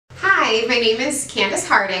Hi, my name is Candace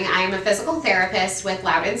Harding. I am a physical therapist with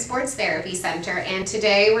Loudoun Sports Therapy Center, and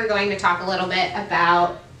today we're going to talk a little bit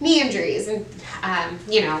about knee injuries and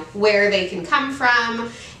where they can come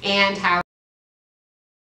from and how.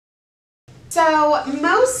 So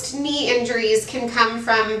most knee injuries can come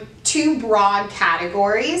from two broad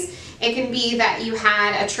categories. It can be that you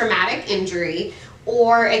had a traumatic injury,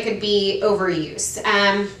 or it could be overuse.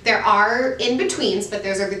 There are in-betweens, but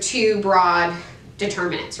those are the two broad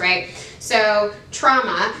determinants, right? So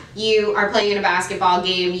trauma, you are playing in a basketball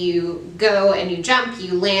game, you go and you jump,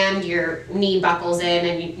 you land, your knee buckles in,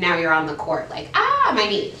 and now you're on the court like, ah, my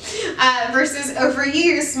knee. Versus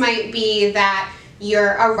overuse might be that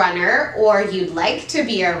you're a runner, or you'd like to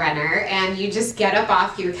be a runner, and you just get up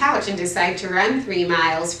off your couch and decide to run 3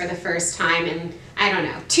 miles for the first time in, I don't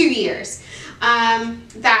know, 2 years.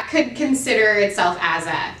 That could consider itself as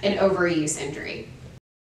an overuse injury.